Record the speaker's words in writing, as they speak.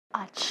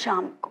आज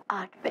शाम को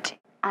 8 बजे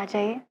आ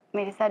जाइए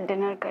मेरे साथ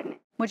डिनर करने।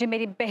 मुझे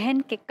मेरी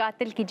बहन के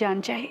कातिल की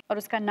जान चाहिए और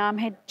उसका नाम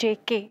है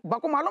जेके।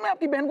 बाको मालूम है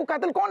आपकी बहन को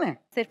कातिल कौन है?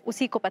 सिर्फ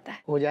उसी को पता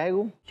है। हो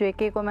जाएगा।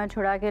 जेके को मैं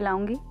छुड़ा के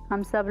लाऊंगी,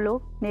 हम सब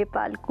लोग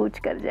नेपाल कूच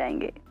कर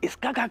जाएंगे।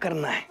 इसका क्या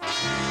करना है?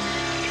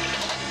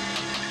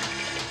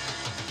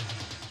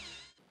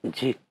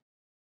 जी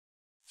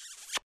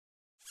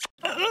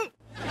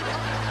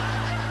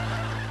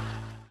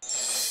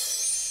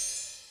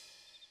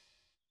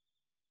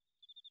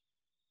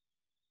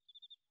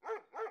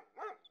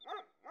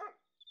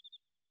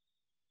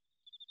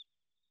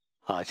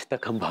आज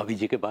तक हम भाभी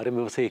जी के बारे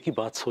में बस एक ही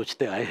बात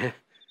सोचते आए हैं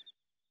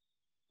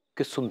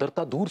कि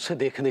सुंदरता दूर से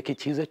देखने की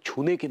चीज है,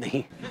 छूने की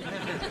नहीं।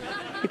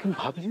 लेकिन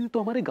भाभी जी ने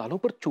तो हमारे गालों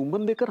पर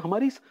चुंबन देकर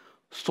हमारी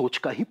सोच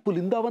का ही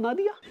पुलिंदा बना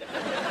दिया।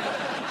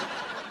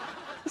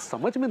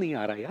 समझ में नहीं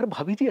आ रहा यार,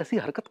 भाभी जी ऐसी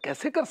हरकत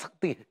कैसे कर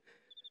सकती हैं?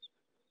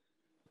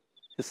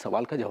 इस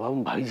सवाल का जवाब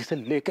हम भाभी जी से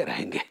लेकर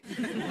रहेंगे।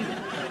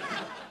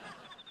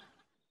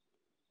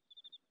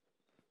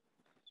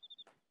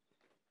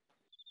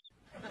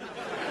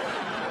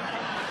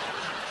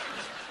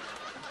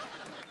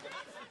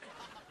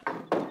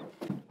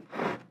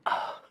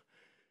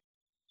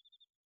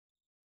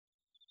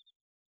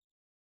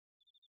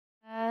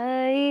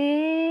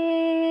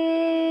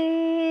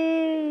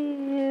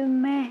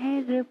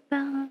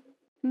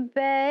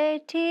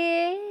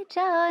 बैठिए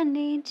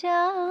जाने जा,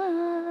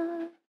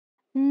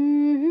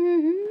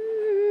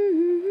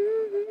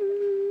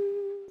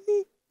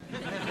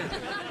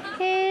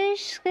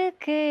 इश्क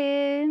के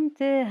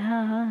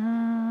इम्तिहान।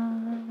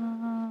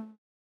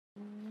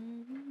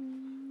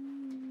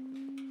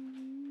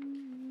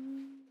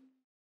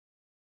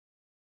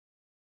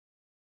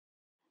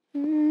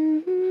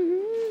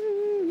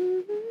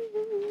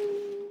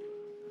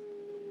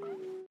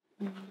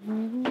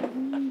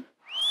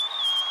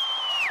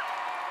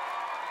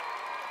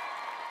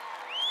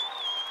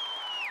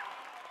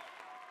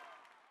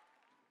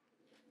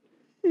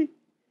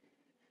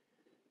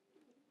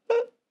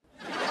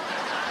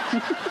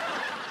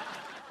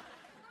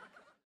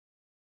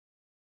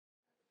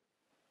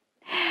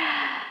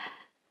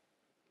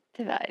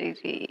 तिवारी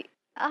जी,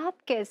 आप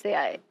कैसे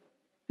आए?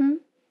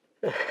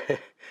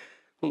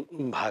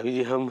 भाभी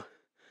जी, हम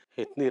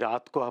इतनी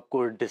रात को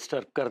आपको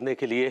डिस्टर्ब करने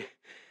के लिए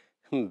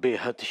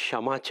बेहद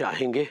क्षमा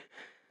चाहेंगे।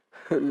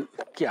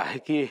 क्या है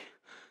कि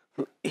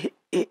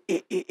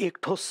एक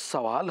ठो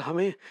सवाल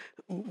हमें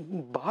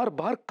बार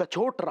बार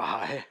कचोट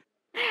रहा है।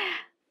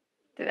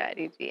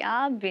 तिवारी जी,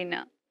 आप भी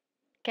ना,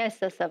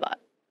 कैसा सवाल?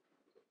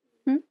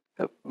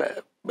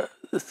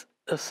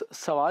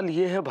 सवाल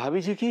ये है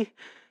भाभी जी कि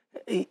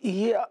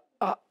ये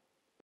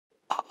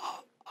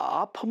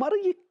आप हमारा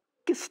ये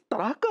किस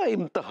तरह का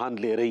इम्तिहान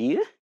ले रही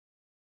हैं?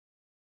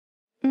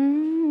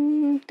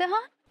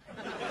 इम्तिहान?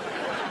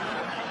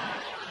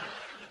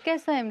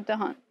 कैसा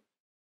इम्तिहान?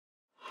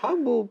 हाँ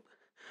वो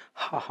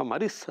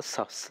हमारी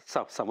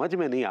समझ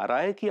में नहीं आ रहा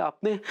है कि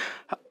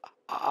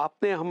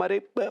आपने हमारे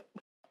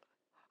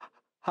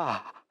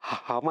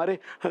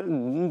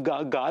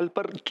गाल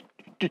पर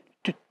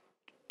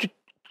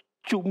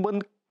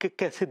चुम्बन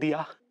कैसे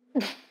दिया?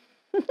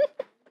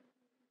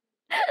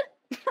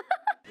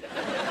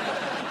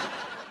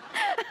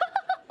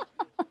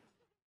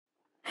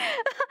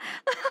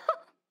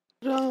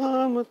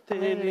 राम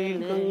तेरी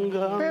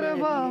गंगा तेरे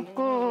बाप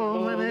को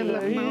मैंने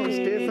लखनऊ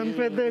स्टेशन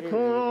पे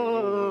देखो,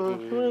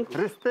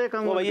 रिश्ते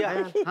का भैया।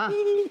 हाँ।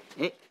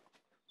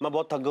 मैं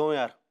बहुत थक गया हूँ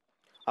यार,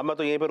 अब मैं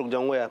तो यहीं पे रुक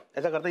जाऊंगा यार।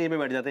 ऐसा करते हैं यहीं पे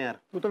बैठ जाते हैं यार।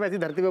 तू तो वैसी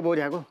धरती पे बोझ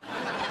है को।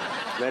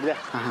 बैठ जा।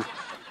 हाँ।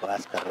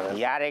 बस कर रहा है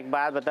यार। एक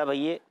बात बता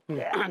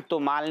भैया, तू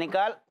माल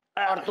निकाल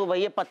और तू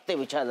भैया पत्ते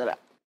बिछा जरा।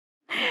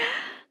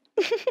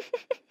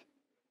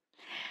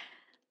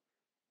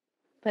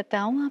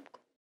 बताऊं आपको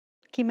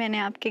कि मैंने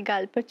आपके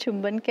गाल पर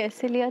चुंबन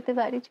कैसे लिया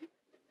तिवारी जी?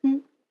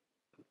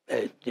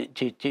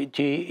 जी जी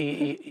जी,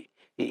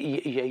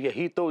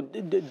 यही तो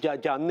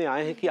जानने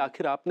आए हैं कि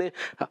आखिर आपने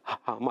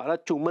हमारा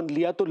चुम्बन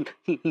लिया तो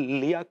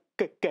लिया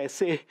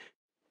कैसे?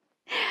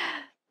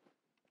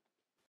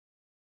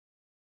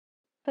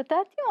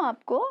 बताती हूँ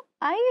आपको,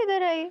 आइए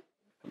इधर आइए।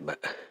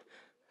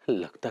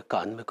 लगता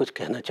कान में कुछ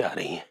कहना चाह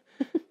रही हैं।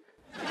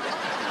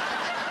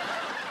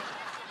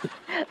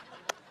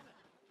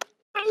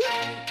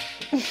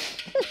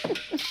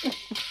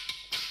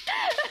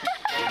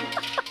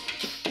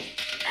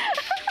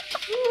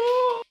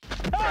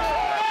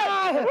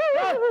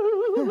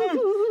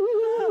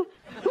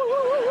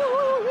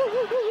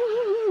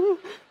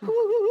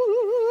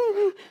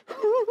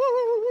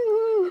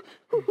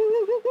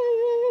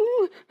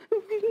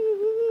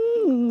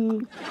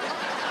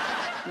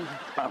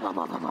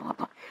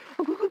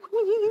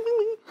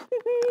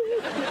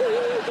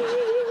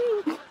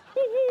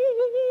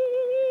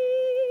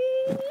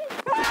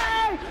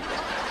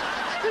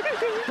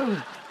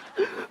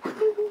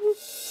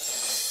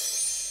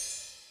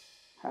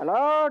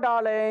 Hello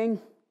darling.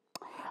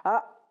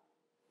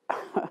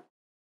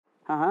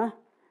 हाँ,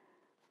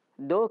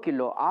 2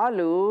 किलो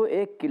आलू,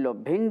 1 किलो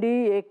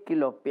भिंडी, 1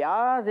 किलो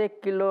प्याज, 1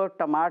 किलो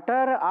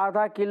टमाटर,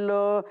 आधा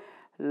किलो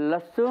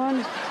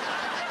लहसुन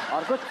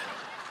और कुछ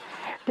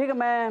ठीक है,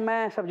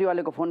 मैं सब्जी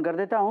वाले को फ़ोन कर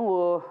देता हूँ,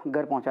 वो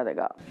घर पहुँचा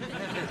देगा।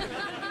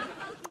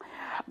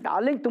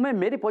 डार्लिंग, तुम्हें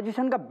मेरी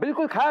पोजीशन का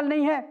बिल्कुल ख्याल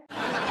नहीं है।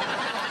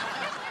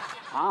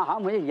 हाँ,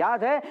 मुझे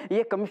याद है,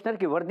 ये कमिश्नर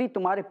की वर्दी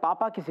तुम्हारे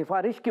पापा की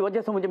सिफारिश की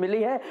वजह से मुझे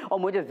मिली है और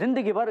मुझे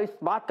जिंदगी भर इस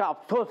बात का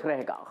अफसोस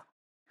रहेगा।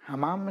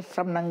 हमाम में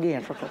सब नंगे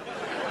हैं सोचो।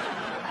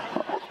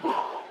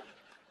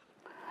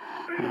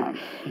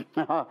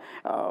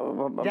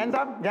 जैन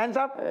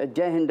साहब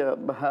जय हिंद।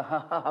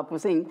 हापू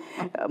सिंह,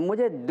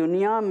 मुझे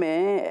दुनिया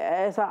में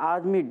ऐसा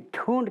आदमी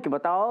ढूंढ के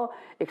बताओ,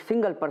 एक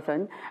सिंगल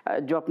पर्सन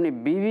जो अपनी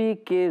बीवी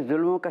के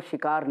जुल्मों का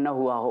शिकार न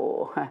हुआ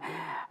हो।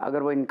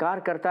 अगर वो इनकार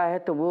करता है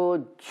तो वो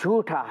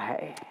झूठा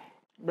है।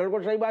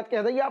 बिल्कुल सही बात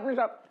कह दी आपने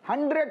साहब,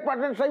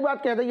 100% सही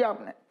बात कह दी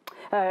आपने।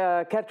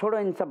 खैर छोड़ो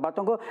इन सब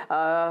बातों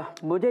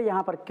को। मुझे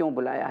यहाँ पर क्यों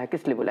बुलाया है,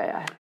 किस लिए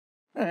बुलाया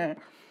है?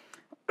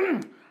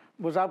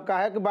 वो साहब कहा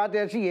है कि बात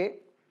ऐसी है,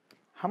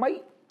 हमारी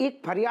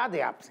एक फरियाद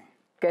है आपसे।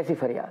 कैसी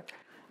फरियाद?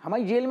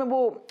 हमारी जेल में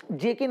वो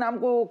जेके नाम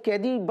को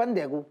कैदी बंद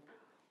है,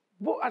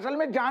 वो असल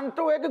में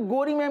जानते हो कि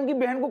गौरी मैम की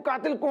बहन को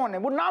कातिल कौन है,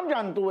 वो नाम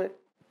जानते हो।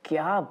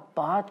 क्या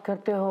बात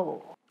करते हो?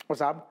 वो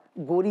साहब,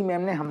 गौरी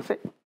मैम ने हमसे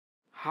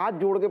हाथ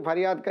जोड़ के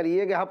फरियाद करी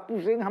है कि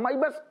हप्पू सिंह हमारी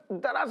बस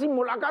जरा सी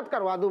मुलाकात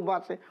करवा दो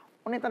बात से,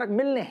 उन्हें तरक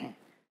मिलने हैं।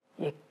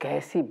 ये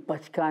कैसी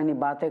बचकानी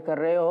बातें कर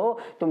रहे हो?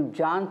 तुम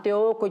जानते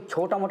हो कोई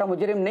छोटा मोटा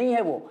मुजरिम नहीं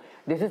है वो।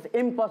 This is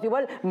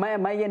impossible.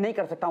 मैं ये नहीं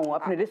कर सकता हूँ,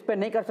 अपने रिस्क पे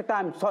नहीं कर सकता।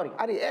 I am sorry.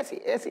 अरे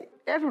ऐसे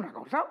ना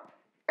कहो साहब,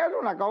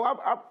 ऐसा ना कहो।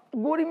 आप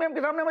गौरी मैम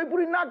के सामने हमारी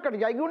पूरी नाक कट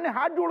जाएगी। उन्हें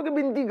हाथ जोड़ के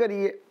विनती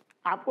करी है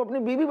आपको, अपनी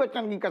बीवी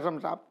बच्चन की कसम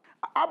साहब।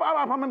 अब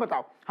आप हमें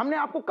बताओ, हमने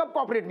आपको कब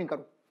कॉपरेट नहीं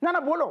करूँ? ना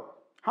बोलो,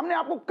 हमने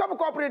आपको कब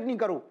कॉपरेट नहीं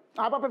करूँ?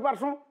 आप अपने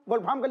परसों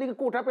गुलफाम गली के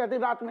कोठा पे आते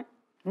रात में,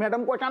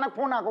 मैडम को अचानक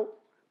फोन आ गो,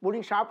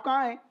 बोली साहब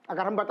कहाँ है?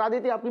 अगर हम बता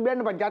देते आपकी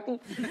बैंड बच जाती,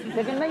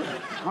 लेकिन नहीं,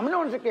 हमने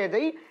उनसे कह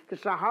दी कि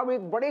साहब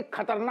एक बड़े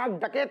खतरनाक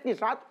डकैत के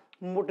साथ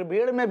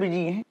मुठभेड़ में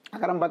बिजी हैं।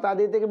 अगर हम बता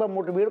देते कि वह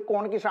मुठभेड़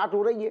कौन के साथ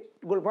हो रही है,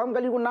 गुलफाम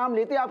गली को नाम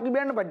लेते आपकी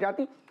बैंड बच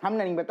जाती।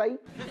 हमने नहीं बताई।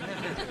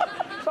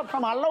 सब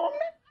संभाल लो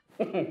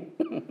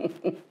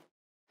हमने।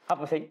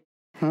 आप सही।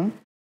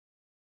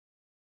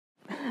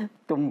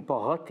 तुम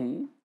बहुत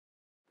ही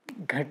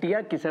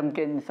घटिया किस्म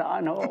के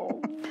इंसान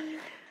हो।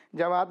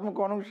 जब आत्म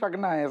कौन शक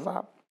ना है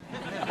साहब।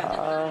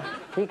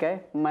 ठीक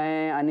है,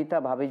 मैं अनीता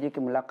भाभी जी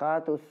की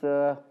मुलाकात उस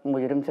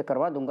मुजरिम से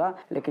करवा दूंगा,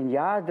 लेकिन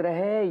याद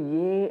रहे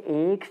ये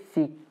एक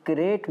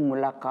सीक्रेट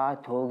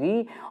मुलाकात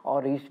होगी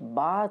और इस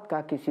बात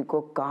का किसी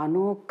को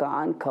कानों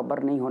कान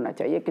खबर नहीं होना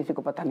चाहिए, किसी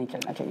को पता नहीं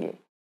चलना चाहिए,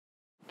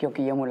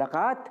 क्योंकि ये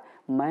मुलाकात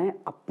मैं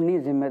अपनी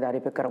जिम्मेदारी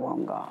पे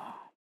करवाऊंगा।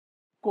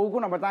 को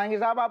ना बताएंगे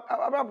साहब। आप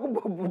आपको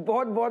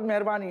बहुत बहुत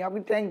मेहरबानी आपकी,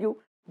 थैंक यू।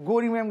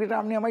 गौरी मैम के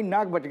सामने हमारी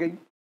नाक बच गई।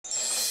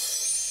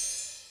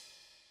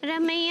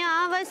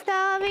 रमैया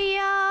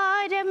वस्तावैया,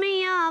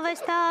 रमैया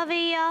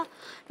वस्तावैया,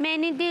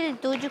 मैंने दिल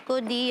तुझको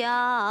दिया,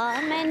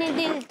 मैंने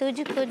दिल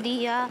तुझको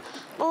दिया,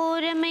 ओ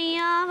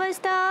रमैया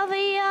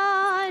वस्तावैया,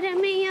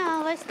 रमैया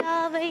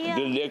वस्तावैया।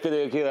 दिल देख के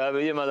देखिए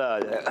भाभी जी, मजा आ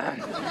जाएगा।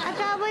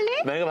 क्या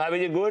बोले? मैंने कहा भाभी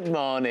जी गुड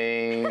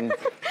मॉर्निंग।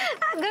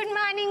 गुड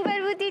मॉर्निंग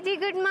विभूति जी,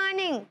 गुड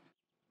मॉर्निंग।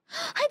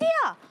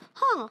 हदिया,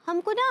 हाँ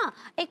हमको ना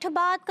एक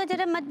बात का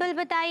जरा मतबल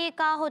बताइए,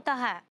 क्या होता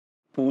है?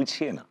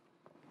 पूछिए ना।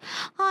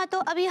 हाँ तो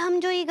अभी हम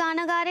जो ये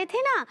गाना गा रहे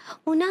थे ना,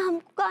 वो ना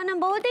हमको गाना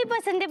बहुत ही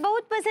पसंद है,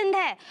 बहुत पसंद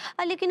है,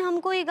 लेकिन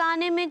हमको ये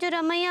गाने में जो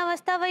रमैया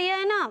वस्तावैया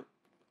है ना,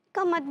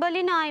 का मतबल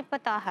ही ना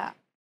पता है।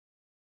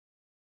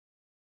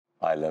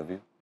 I love you.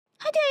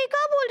 अच्छा ये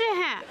क्या बोल रहे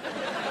हैं?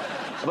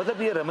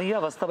 मतलब ये रमैया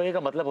वस्तावैया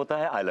का मतलब होता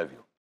है आई लव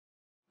यू।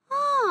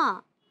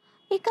 हाँ,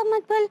 इसका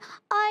मतलब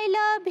आई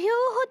लव यू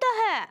होता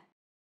है।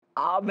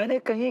 मैंने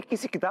कहीं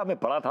किसी किताब में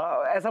पढ़ा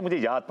था, ऐसा मुझे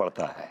याद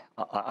पड़ता है।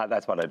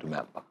 That's what I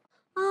remember.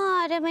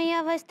 हाँ,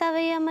 रमैया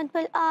वस्तावैया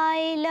मतलब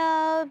I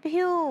love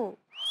you.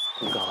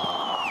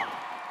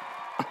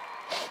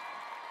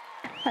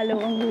 Hello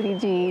Angoori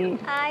ji.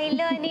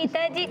 Hello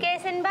Anita जी,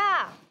 कैसन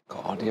बा?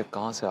 गॉड, ये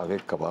कहाँ से आ गए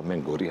कबाब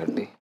में गोरी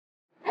हड्डी?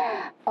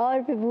 और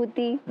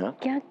विभूति,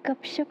 क्या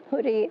गपशप हो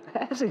रही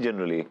है? ऐसे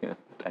जनरली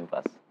टाइम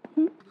पास।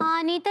 हाँ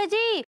अनीता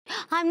जी,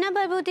 हम ना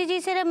विभूति जी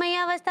से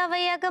रमैया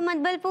वस्तावैया का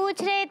मतलब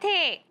पूछ रहे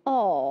थे।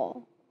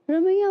 ओ,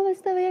 रमैया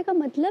वस्तावैया का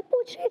मतलब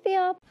पूछ रहे थे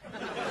आप?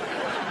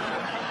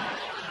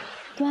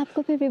 तो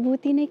आपको फिर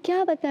विभूति ने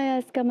क्या बताया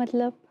इसका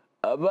मतलब?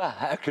 अब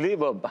एक्चुअली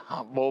वो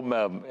हाँ,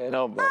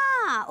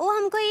 वो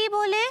हमको ये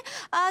बोले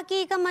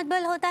कि का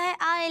मतलब होता है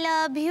आई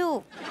लव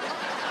यू।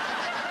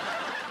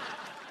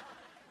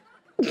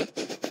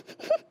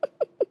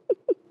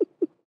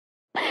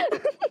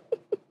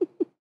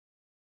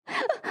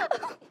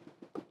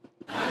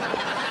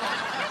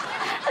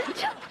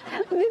 अच्छा,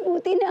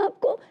 विभूति ने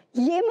आपको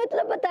ये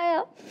मतलब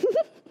बताया?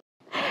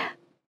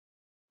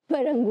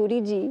 पर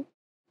अंगूरी जी,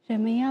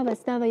 रमैया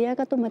वस्तावैया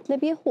का तो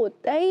मतलब ये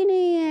होता ही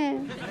नहीं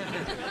है।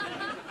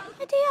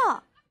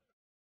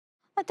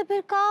 तो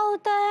फिर क्या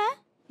होता है?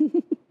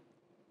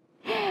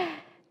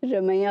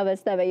 रमैया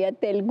वस्तावैया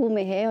तेलुगु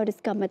में है और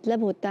इसका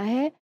मतलब होता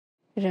है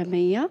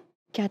रमैया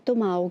क्या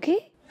तुम आओगे?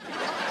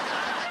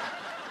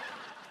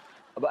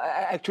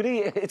 Actually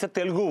it's a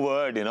Telugu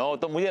word, you know,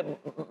 तो मुझे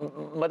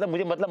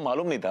मतलब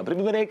मालूम नहीं था, फिर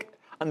भी मैंने एक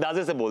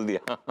अंदाजे से बोल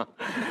दिया।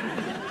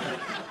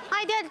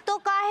 इधर तो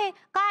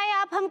काहे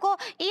आप हमको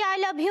ये आई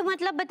लव यू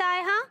मतलब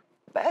बताए? हाँ,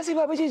 ऐसी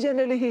भाभी जी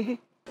जनरली।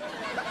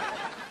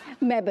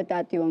 मैं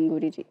बताती हूँ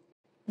अंगूरी जी,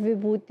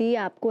 विभूति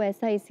आपको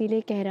ऐसा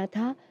इसीलिए कह रहा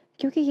था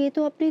क्योंकि ये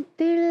तो अपने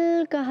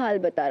दिल का हाल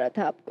बता रहा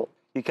था आपको।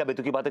 ये क्या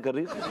बेतुकी बातें कर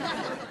रही हो?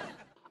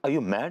 Are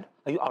you mad?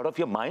 Are you out of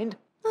your mind?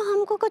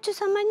 हमको कुछ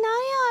समझ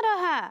नहीं आ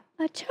रहा है।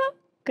 अच्छा,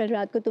 कल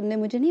रात को तुमने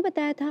मुझे नहीं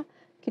बताया था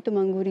कि तुम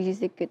अंगूरी जी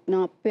से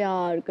कितना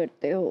प्यार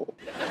करते हो?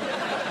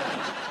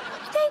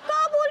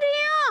 क्या बोल रही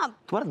हैं आप?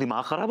 तुम्हारा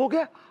दिमाग खराब हो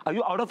गया? Are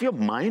you out of your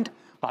mind?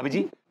 भाभी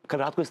जी, कल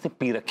रात को इसने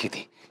पी रखी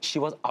थी। She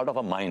was out of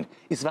her mind.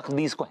 इस वक्त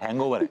भी इसको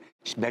हैंगओवर है।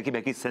 बहकी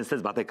बहकी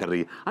सेंसलेस बातें कर रही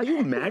है। Are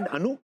you mad,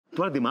 अनु?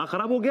 तुम्हारा दिमाग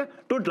खराब हो गया?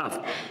 Don't laugh.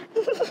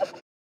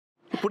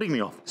 You're putting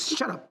me off.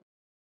 Shut up.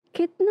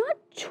 कितना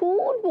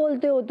झूठ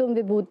बोलते हो तुम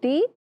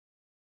विभूति।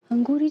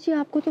 अंगूरी जी,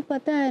 आपको तो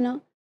पता है ना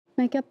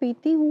मैं क्या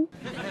पीती हूँ।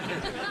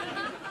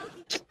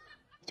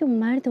 जो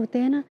मर्द होते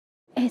हैं ना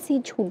ऐसे ही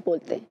झूठ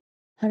बोलते हैं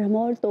और हम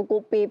औरतों को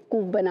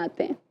बेवकूफ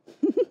बनाते हैं।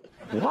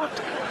 What?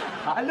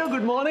 हेलो,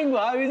 गुड मॉर्निंग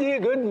भाभी जी,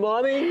 गुड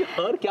मॉर्निंग।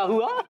 और क्या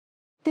हुआ?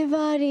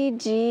 तिवारी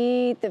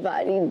जी,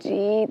 तिवारी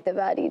जी,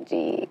 तिवारी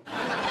जी,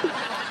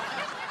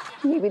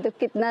 ये भी तो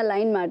कितना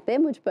लाइन मारते हैं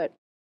मुझ पर।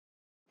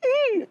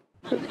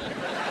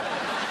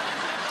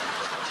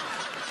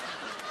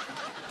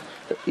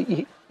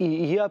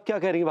 ये आप क्या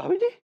कह रही हैं भाभी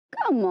जी?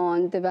 कम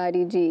ऑन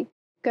तिवारी जी,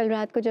 कल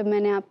रात को जब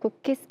मैंने आपको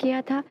किस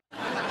किया था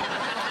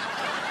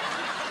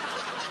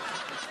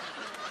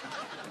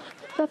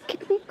तो आप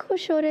कितनी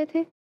खुश हो रहे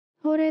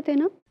थे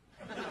ना?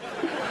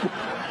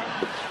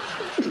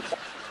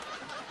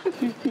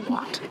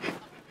 What?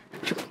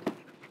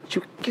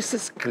 You kiss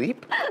this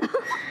creep?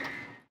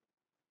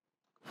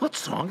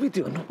 What's wrong with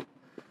you, Anu?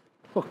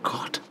 Oh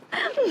God,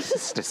 this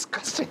is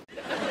disgusting.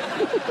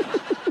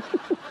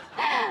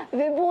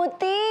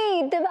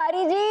 विभूति,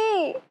 तिवारी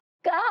जी,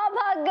 कहाँ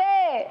भाग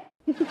गए?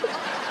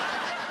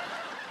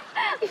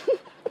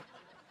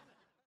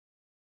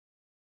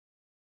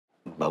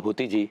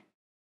 विभूति जी,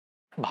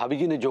 भाभी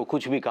जी ने जो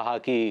कुछ भी कहा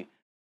कि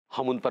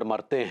हम उन पर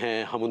मरते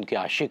हैं, हम उनके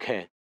आशिक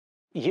हैं,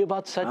 ये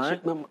बात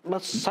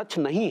सच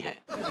नहीं है।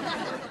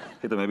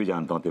 ये तो मैं भी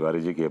जानता हूँ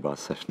तिवारी जी कि ये बात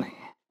सच नहीं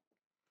है,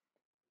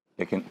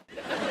 लेकिन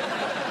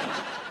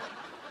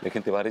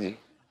तिवारी जी,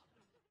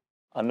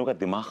 अन्नू का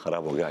दिमाग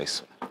खराब हो गया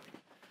इस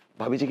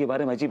भाभी जी के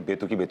बारे में अजीब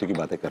बेतुकी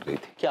बातें कर रही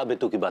थी। क्या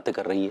बेतुकी बातें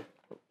कर रही है?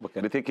 वो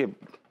कह रही थी कि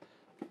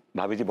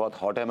भाभी जी बहुत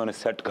हॉट है, मैं उन्हें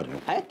सेट कर लूं।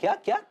 है क्या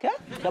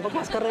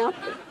बकवास कर रहे हैं आप?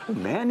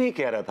 मैं नहीं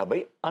कह रहा था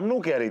भाई, अन्नू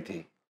कह रही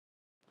थी।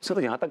 उसे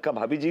तो यहाँ तक कहा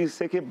भाभी जी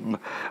से कि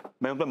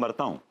मैं उन पर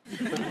मरता हूँ।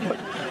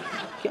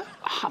 क्या?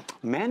 हाँ,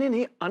 मैंने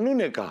नहीं, अन्नू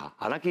ने कहा।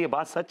 हालांकि ये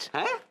बात सच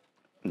है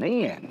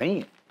नहीं है,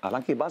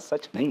 हालांकि ये बात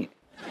सच नहीं है।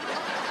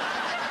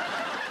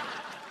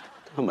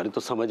 हमारे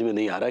तो समझ में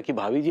नहीं आ रहा कि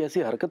भाभी जी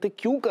ऐसी हरकतें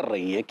क्यों कर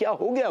रही है। क्या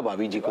हो गया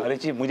भाभी जी को? अरे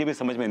जी, मुझे भी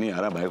समझ में नहीं आ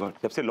रहा भाई।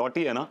 जब से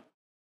लौटी है ना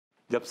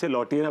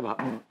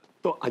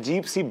तो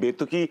अजीब सी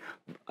बेतुकी,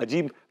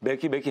 अजीब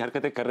बेकी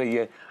हरकतें कर रही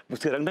है।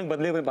 उसके रंग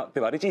बदले हुए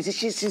तिवारी जी,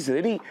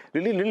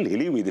 रियली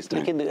हिली हुई दिस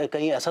टाइम। लेकिन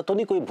कहीं ऐसा तो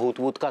नहीं कोई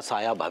भूत का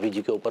साया भाभी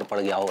जी के ऊपर पड़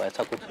गया हो,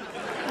 ऐसा कुछ?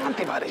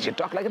 Tiwari ji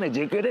talk like an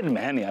educated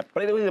man यार,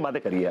 बड़े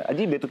बातें करिए,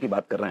 अजीब बेतुकी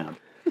बात कर रहे हैं आप।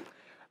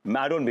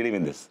 I don't believe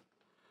in this.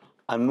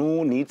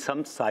 Anu needs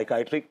some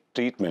psychiatric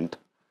treatment.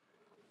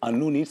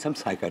 Anu needs some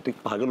psychiatric.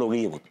 पागल हो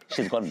गई है वो,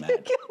 शी इज गॉन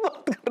मैड। क्या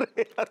बात कर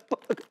रहे हैं यार,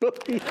 पागल हो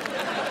गई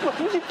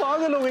भाभी जी,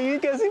 पागल हो गई है।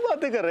 कैसी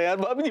बातें कर रहे हैं यार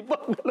भाभी जी,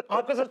 पागल।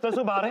 आपके सर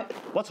तरसों बाहर है।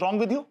 What's wrong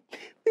with you?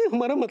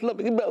 हमारा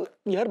मतलब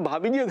यार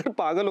भाभी जी अगर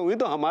पागल हो गई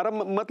तो हमारा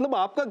मतलब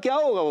आपका क्या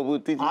होगा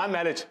विभूति जी? I'll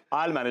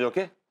manage,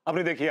 okay?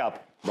 अपनी देखिए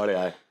आप, बड़े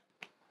आए।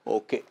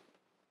 ओके।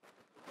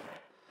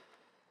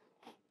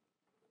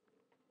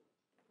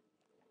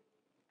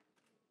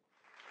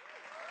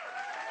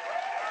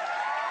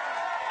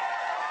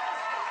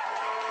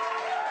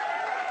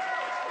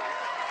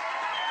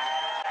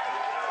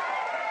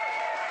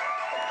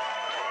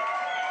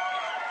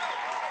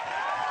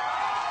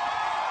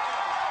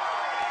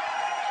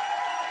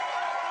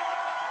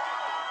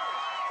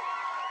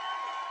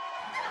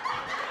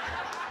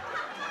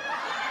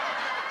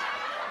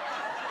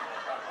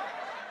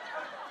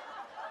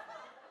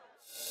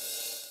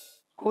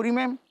 गौरी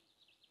मैम,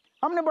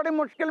 हमने बड़े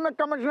मुश्किल में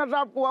कमिश्नर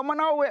साहब को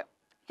मना हुए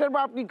सिर्फ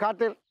आपकी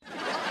खातिर।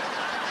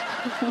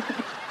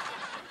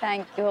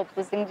 Thank you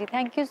Appu Singh ji,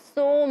 thank you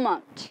so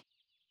much.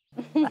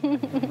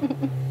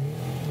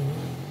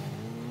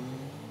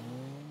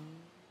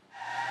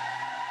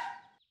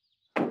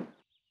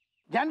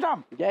 Jain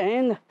साहब। जय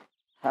हिंद।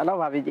 हेलो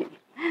भाभी जी।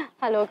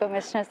 हेलो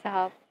कमिश्नर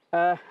साहब।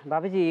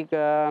 भाभी जी,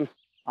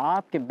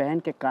 आपके बहन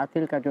के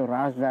कातिल का जो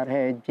राजदार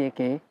है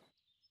जेके,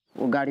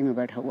 वो गाड़ी में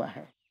बैठा हुआ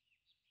है।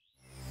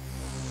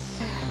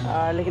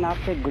 लेकिन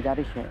आपसे एक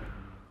गुजारिश है।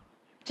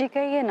 जी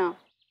कहिए ना।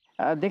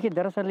 देखिए,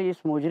 दरअसल इस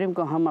मुजरिम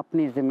को हम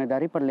अपनी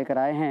जिम्मेदारी पर लेकर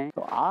आए हैं,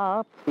 तो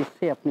आप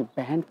इससे अपनी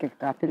बहन के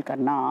कातिल का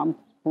नाम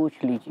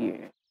पूछ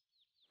लीजिए।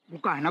 वो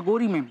कहा है ना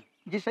गौरी मैम,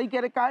 जी सही कह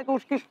रहे, कहा है कि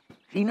उसके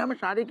सीना में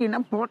सारे के ना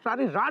बहुत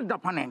सारे राज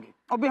दफन हैंगे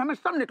और भी हमें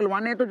सब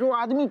निकलवाने हैं, तो जो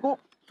आदमी को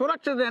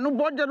सुरक्षित रहना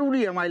बहुत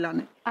जरूरी है महिला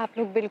ने। आप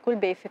लोग बिल्कुल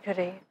बेफिक्र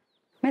रहिए,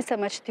 मैं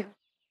समझती हूँ।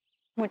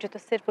 मुझे तो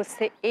सिर्फ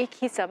उससे एक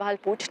ही सवाल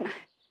पूछना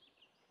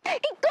है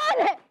कि कौन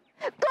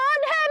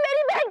है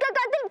मेरी बहन का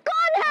कातिल,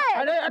 कौन है?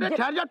 अरे अरे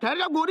ठहर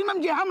जा गौरी मैम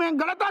जी, हम हैं,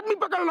 गलत आदमी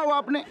पकड़ लो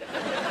आपने।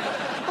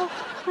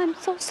 आई एम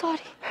सो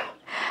सॉरी,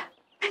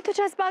 मैं तो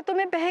जज्बातों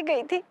में बह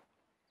गई थी।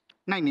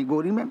 नहीं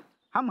गौरी मैम,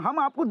 हम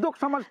आपको दुख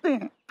समझते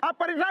हैं, आप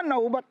परेशान ना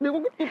हो, बस देखो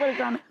कितनी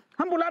परेशान है,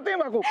 हम बुलाते हैं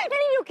बाको।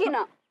 नहीं रुकिए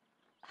ना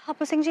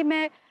हापू सिंह जी,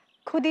 मैं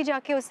खुद ही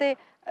जाके उसे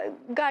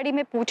गाड़ी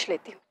में पूछ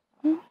लेती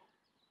हूँ।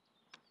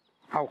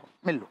 आओ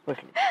मिल लो, पूछ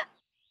लो।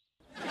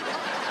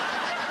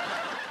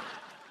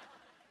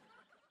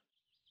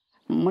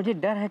 मुझे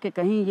डर है कि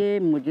कहीं ये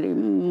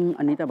मुजरिम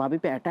अनीता भाभी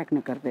पे अटैक न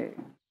कर दे।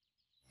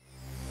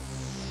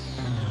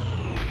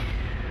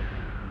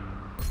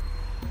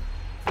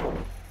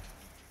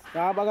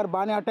 साहब अगर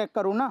बाने अटैक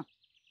करो ना,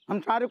 हम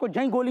सारे को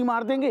जहीं गोली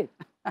मार देंगे।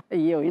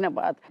 ये हुई ना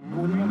बात।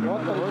 गोली में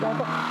बहुत हो रहा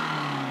तो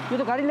ये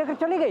तो गाड़ी लेकर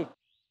चली गई।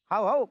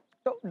 हाँ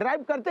तो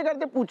ड्राइव करते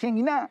करते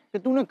पूछेंगी ना कि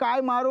तूने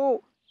काय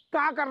मारो,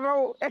 क्या कर रहे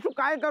हो, ऐसा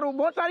काय करो,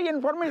 बहुत सारी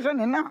इन्फॉर्मेशन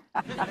है ना।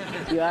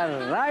 You are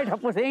right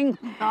Happu Singh.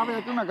 हाँ भैया,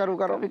 तू ना करो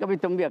कभी कभी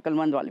तुम भी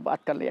अक्लमंद वाली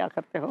बात कर लिया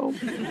करते हो।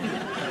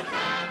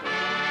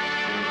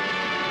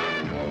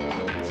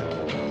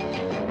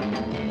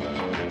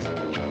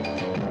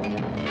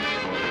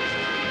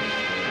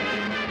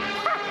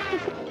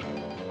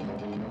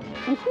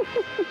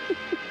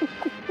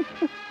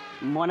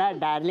 मोना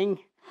डार्लिंग,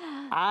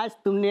 आज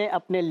तुमने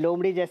अपने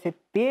लोमड़ी जैसे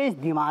तेज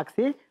दिमाग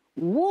से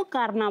वो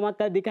कारनामा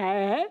कर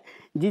दिखाया है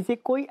जिसे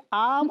कोई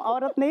आम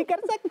औरत नहीं कर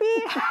सकती।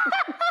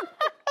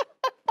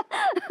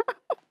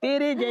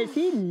 तेरे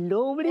जैसी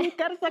लोमड़ी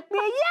कर सकती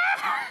है ये।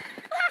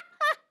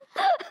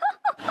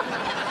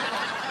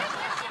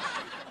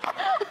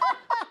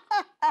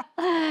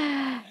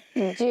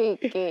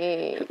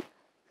 जेके,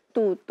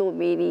 तू तो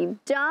मेरी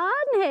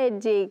जान है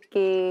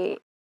जेके,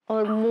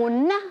 और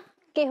मुन्ना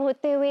के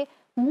होते हुए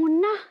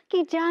मुन्ना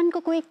की जान को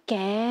कोई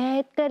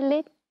कैद कर ले,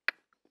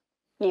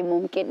 ये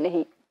मुमकिन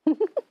नहीं।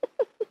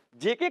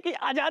 जेके की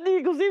आजादी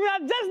की खुशी में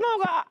आज जश्न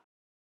होगा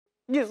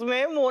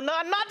जिसमें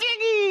मोना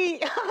नाचेगी।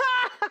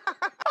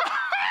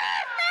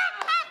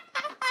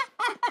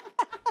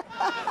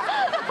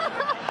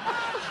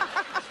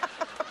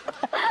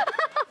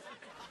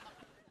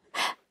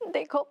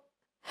 देखो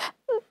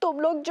तुम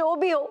लोग जो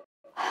भी हो,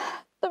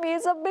 तुम ये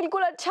सब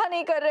बिल्कुल अच्छा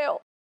नहीं कर रहे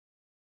हो।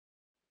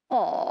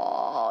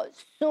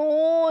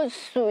 So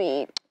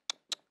sweet.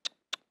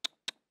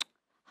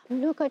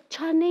 हम लोग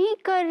अच्छा नहीं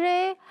कर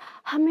रहे,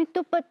 हमें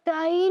तो पता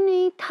ही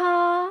नहीं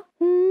था।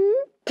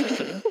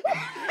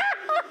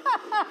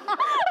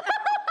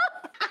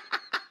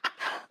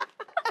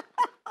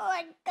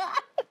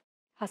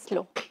 हंस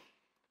लो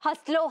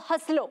हंस लो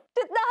हंस लो,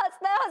 जितना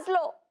हंसना है हंस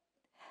लो,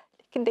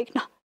 लेकिन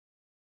देखना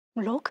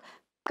लोग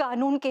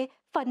कानून के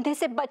फंदे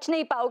से बच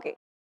नहीं पाओगे।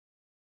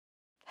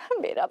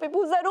 मेरा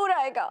विभू जरूर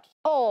आएगा।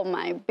 Oh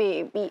my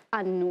baby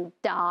Anu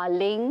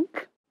darling,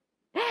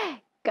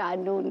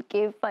 कानून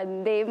के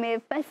फंदे में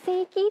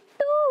फंसेगी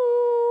तू,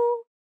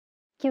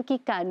 क्योंकि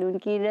कानून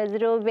की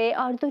नजरों में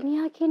और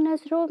दुनिया की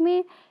नजरों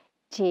में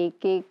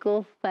जेके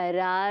को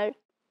फरार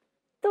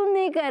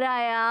तुमने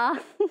कराया।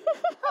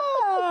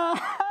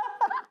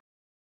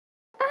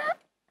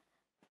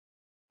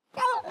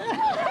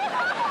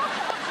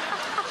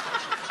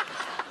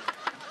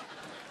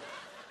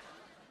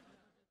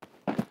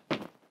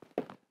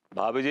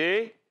 भाभी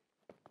जी,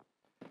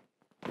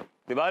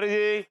 तिवारी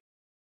जी।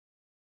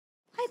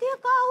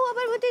 क्या हुआ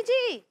विभूति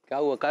जी? क्या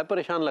हुआ, काय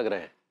परेशान लग रहे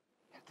हैं?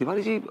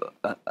 तिवारी जी,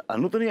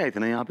 अनु तो नहीं आई थी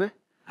ना यहाँ पे?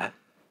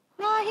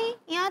 नहीं,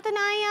 यहाँ तो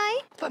नहीं आई।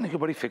 पता नहीं,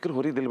 बड़ी फिक्र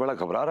हो रही, दिल बड़ा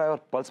घबरा रहा है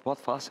और पल्स बहुत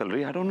फास्ट चल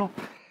रही है। आई डोंट नो,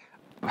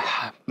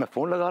 मैं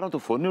फोन लगा रहा हूँ तो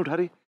फोन नहीं उठा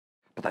रही,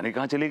 पता नहीं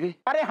कहाँ चली गई।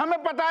 अरे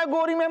हमें पता है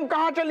गौरी मैम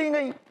कहाँ चली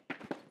गई।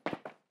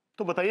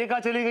 तो बताइए कहाँ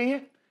चली गई है।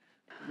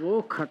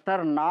 वो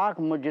खतरनाक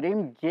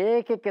मुजरिम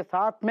जेके के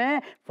साथ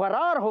में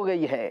फरार हो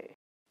गई है।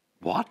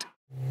 What?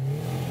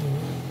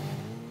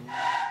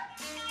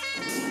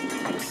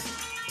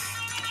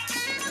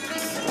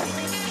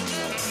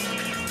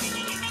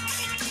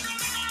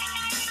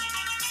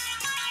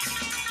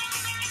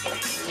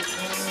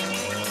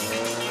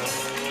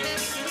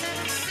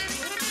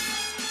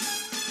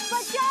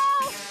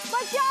 बचाओ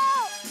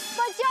बचाओ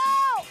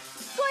बचाओ,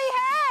 कोई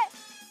है?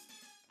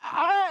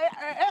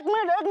 एक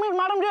मिनट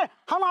मैडम जी,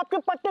 हम आपके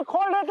पट्टे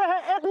खोल देते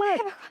हैं, एक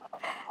मिनट।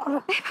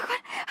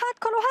 हाथ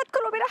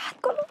खोलो मेरा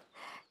हाथ खोलो।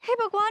 हे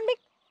भगवान, मैं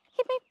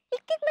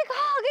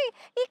कहाँ आ गई?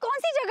 ये कौन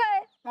सी जगह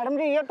है? मैडम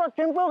जी, ये तो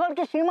चिंपूगढ़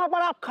की सीमा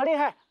पर आप खड़ी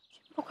है।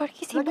 चिंपूगढ़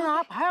की सीमा? लेकिन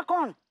आप है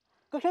कौन?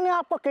 किसी ने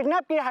आपको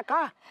किडनैप किया है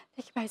क्या?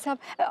 देखिए भाई साहब,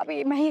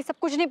 अभी मैं ये सब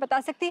कुछ नहीं बता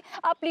सकती।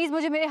 आप प्लीज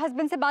मुझे मेरे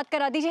हस्बैंड से बात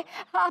करा दीजिए।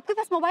 आपके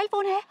पास मोबाइल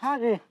फोन है? हाँ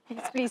जी।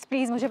 प्लीज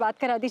प्लीज मुझे बात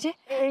करा दीजिए।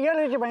 ये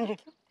लीजिए बहन जी।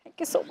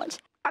 Thank you so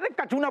much. अरे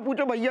कछु ना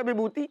पूछो भैया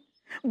विभूति,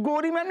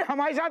 गौरी मैम ने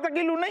हमारे साथ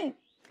अकेलू नहीं,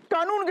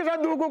 कानून के साथ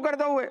धोखा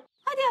करता हुए।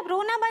 अरे आप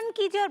रोना बंद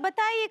कीजिए और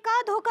बताइए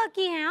क्या धोखा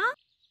किए हैं? हाँ,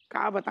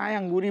 क्या बताएं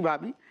अंगूरी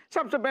भाभी,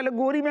 सबसे पहले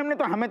गोरी मैम ने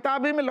तो हमें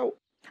ताबे में लो,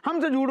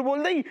 हमसे झूठ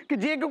बोल दी कि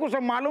जेके को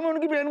सब मालूम है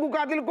उनकी बहन को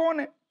कातिल कौन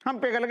है। हम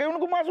पिघल गए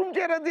उनको मासूम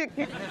चेहरा देख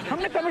के।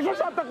 हमने कमिश्नर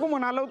साहब तक को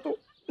मना लो तो,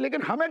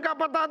 लेकिन हमें क्या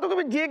पता तो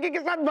कि जेके के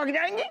साथ भाग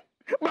जाएंगी।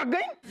 भाग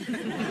गई।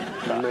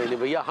 नहीं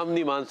भैया, हम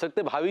नहीं मान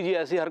सकते। भाभी जी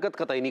ऐसी हरकत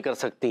कतई नहीं कर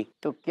सकती।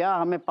 तो क्या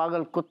हमें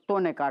पागल कुत्तों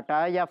ने काटा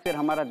है या फिर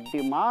हमारा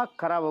दिमाग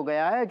खराब हो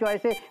गया है जो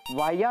ऐसे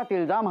वाहियात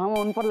इल्जाम हम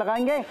उन पर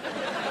लगाएंगे?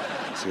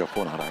 किसी का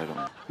फोन आ रहा है।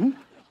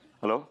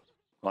 हेलो,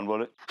 कौन बोल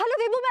रहे? हेलो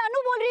विभू, मैं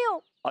अनु बोल रही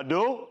हूँ।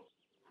 अनु?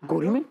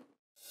 गोरी में?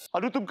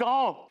 अनु तुम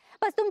कहाँ हो?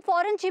 बस तुम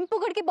फौरन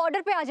चिंपूगढ़ के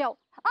बॉर्डर पे आ जाओ,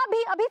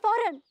 अभी अभी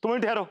फौरन। तुम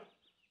ठहरो,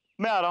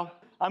 मैं आ रहा हूँ।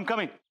 I am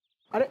coming.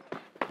 अरे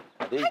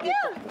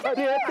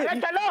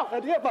चलो,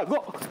 अरे भागो।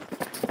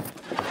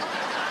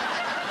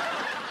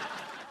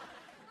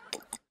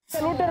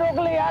 लूटे रोक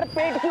ले यार,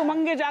 पेट की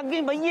उमंगे जाग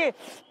गई भैया,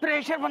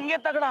 प्रेशर बन गया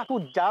तगड़ा। तू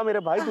जा मेरे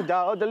भाई, तू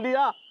जा, जल्दी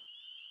जा।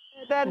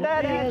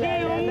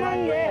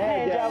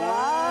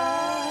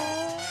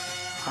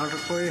 हर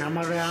कोई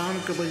हमारे आम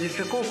के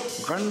बगीचे को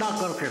गंदा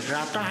करके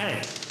जाता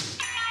है।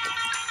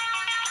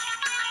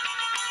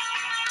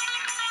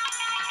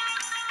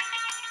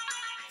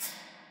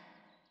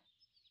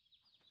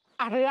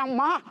 अरे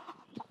अम्मा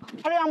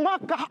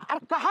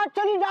कहाँ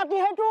चली जाती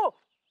है तू?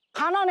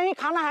 खाना नहीं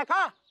खाना है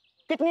का?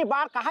 कितनी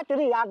बार कहा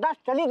तेरी याददाश्त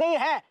चली गई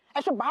है,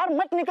 ऐसे बाहर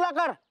मत निकला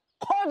कर,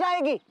 खो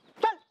जाएगी।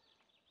 चल,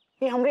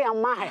 ये हमारी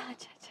अम्मा है।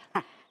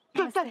 अच्छा।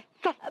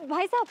 चल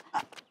भाई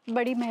साहब,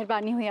 बड़ी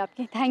मेहरबानी हुई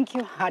आपकी, थैंक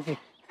यू। हाँ जी,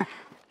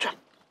 चल,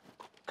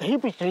 कहीं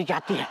भी चली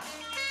जाती है।